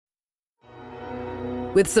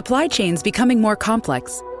With supply chains becoming more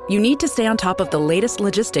complex, you need to stay on top of the latest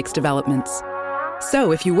logistics developments.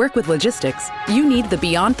 So if you work with logistics, you need the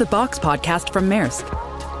Beyond the Box podcast from Maersk.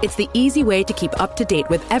 It's the easy way to keep up to date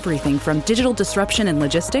with everything from digital disruption in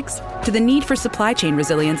logistics to the need for supply chain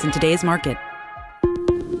resilience in today's market.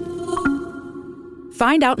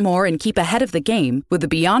 Find out more and keep ahead of the game with the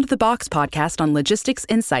Beyond the Box podcast on logistics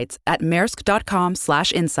insights at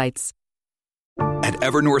maersk.com/insights. At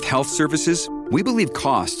Evernorth Health Services, we believe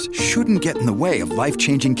costs shouldn't get in the way of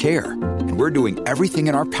life-changing care, and we're doing everything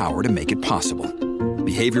in our power to make it possible.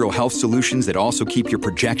 Behavioral health solutions that also keep your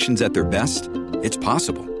projections at their best? It's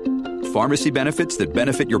possible. Pharmacy benefits that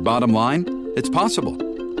benefit your bottom line? It's possible.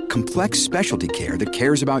 Complex specialty care that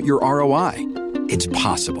cares about your ROI? It's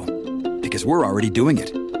possible. Because we're already doing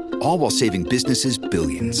it. All while saving businesses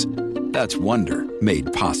billions. That's Wonder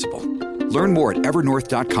made possible. Learn more at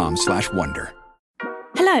evernorth.com/wonder.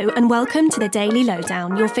 Hello and welcome to the Daily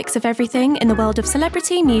Lowdown, your fix of everything in the world of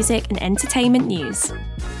celebrity, music and entertainment news.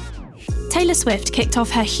 Taylor Swift kicked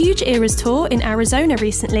off her huge Eras tour in Arizona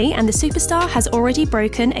recently, and the superstar has already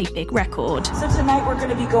broken a big record. So tonight we're going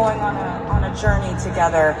to be going on a journey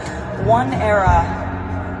together, one era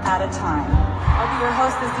at a time. I'll be your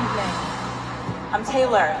host this evening. I'm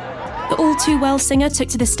Taylor. The all-too-well singer took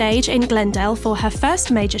to the stage in Glendale for her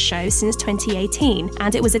first major show since 2018,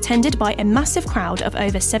 and it was attended by a massive crowd of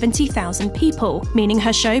over 70,000 people, meaning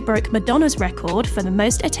her show broke Madonna's record for the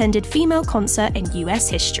most attended female concert in US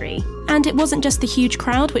history. And it wasn't just the huge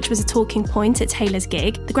crowd which was a talking point at Taylor's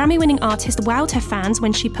gig. The Grammy-winning artist wowed her fans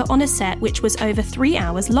when she put on a set which was over 3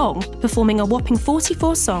 hours long, performing a whopping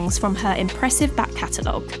 44 songs from her impressive back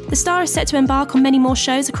catalogue. The star is set to embark on many more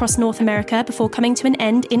shows across North America before coming to an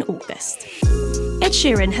end in August. Ed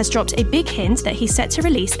Sheeran has dropped a big hint that he's set to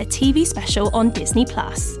release a TV special on Disney+.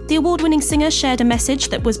 The award-winning singer shared a message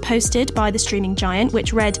that was posted by the streaming giant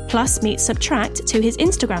which read "Plus meets Subtract" to his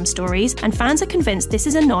Instagram stories, and fans are convinced this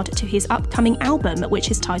is a nod to his upcoming album, which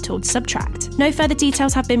is titled Subtract. No further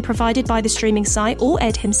details have been provided by the streaming site or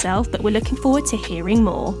Ed himself, but we're looking forward to hearing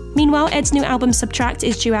more. Meanwhile, Ed's new album Subtract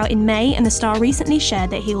is due out in May, and the star recently shared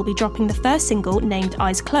that he will be dropping the first single, named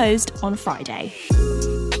Eyes Closed, on Friday.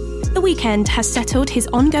 The Weeknd has settled his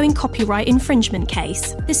ongoing copyright infringement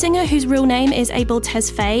case. The singer, whose real name is Abel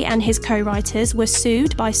Tesfaye, and his co-writers were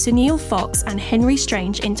sued by Sunil Fox and Henry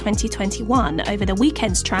Strange in 2021 over The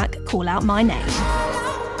Weeknd's track Call Out My Name.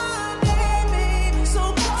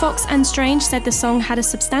 Fox and Strange said the song had a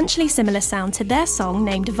substantially similar sound to their song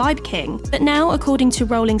named Vibe King. But now, according to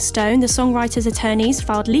Rolling Stone, the songwriter's attorneys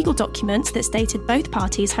filed legal documents that stated both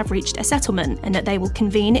parties have reached a settlement and that they will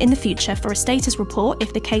convene in the future for a status report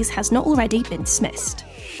if the case has not already been dismissed.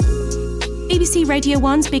 BBC Radio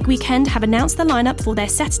 1's Big Weekend have announced the lineup for their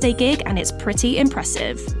Saturday gig, and it's pretty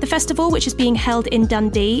impressive. The festival, which is being held in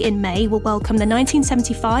Dundee in May, will welcome the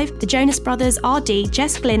 1975, the Jonas Brothers, RD,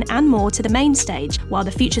 Jess Glynne and more to the main stage, while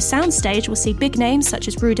the Future Sound stage will see big names such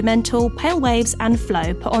as Rudimental, Pale Waves and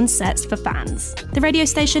Flow put on sets for fans. The radio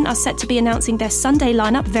station are set to be announcing their Sunday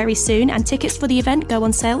lineup very soon, and tickets for the event go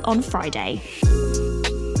on sale on Friday.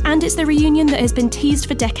 And it's the reunion that has been teased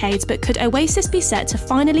for decades, but could Oasis be set to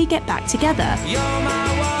finally get back together?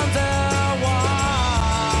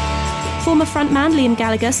 Former frontman Liam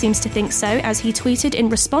Gallagher seems to think so, as he tweeted in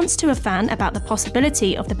response to a fan about the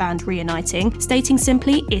possibility of the band reuniting, stating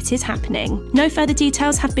simply, "It is happening." No further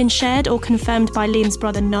details have been shared or confirmed by Liam's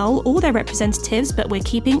brother Noel or their representatives, but we're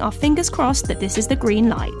keeping our fingers crossed that this is the green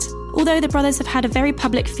light. Although the brothers have had a very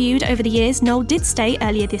public feud over the years, Noel did state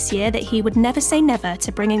earlier this year that he would never say never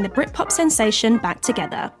to bringing the Britpop sensation back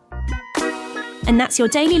together. And that's your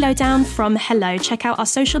Daily Lowdown from Hello. Check out our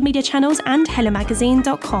social media channels and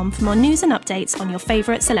hellomagazine.com for more news and updates on your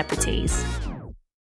favourite celebrities.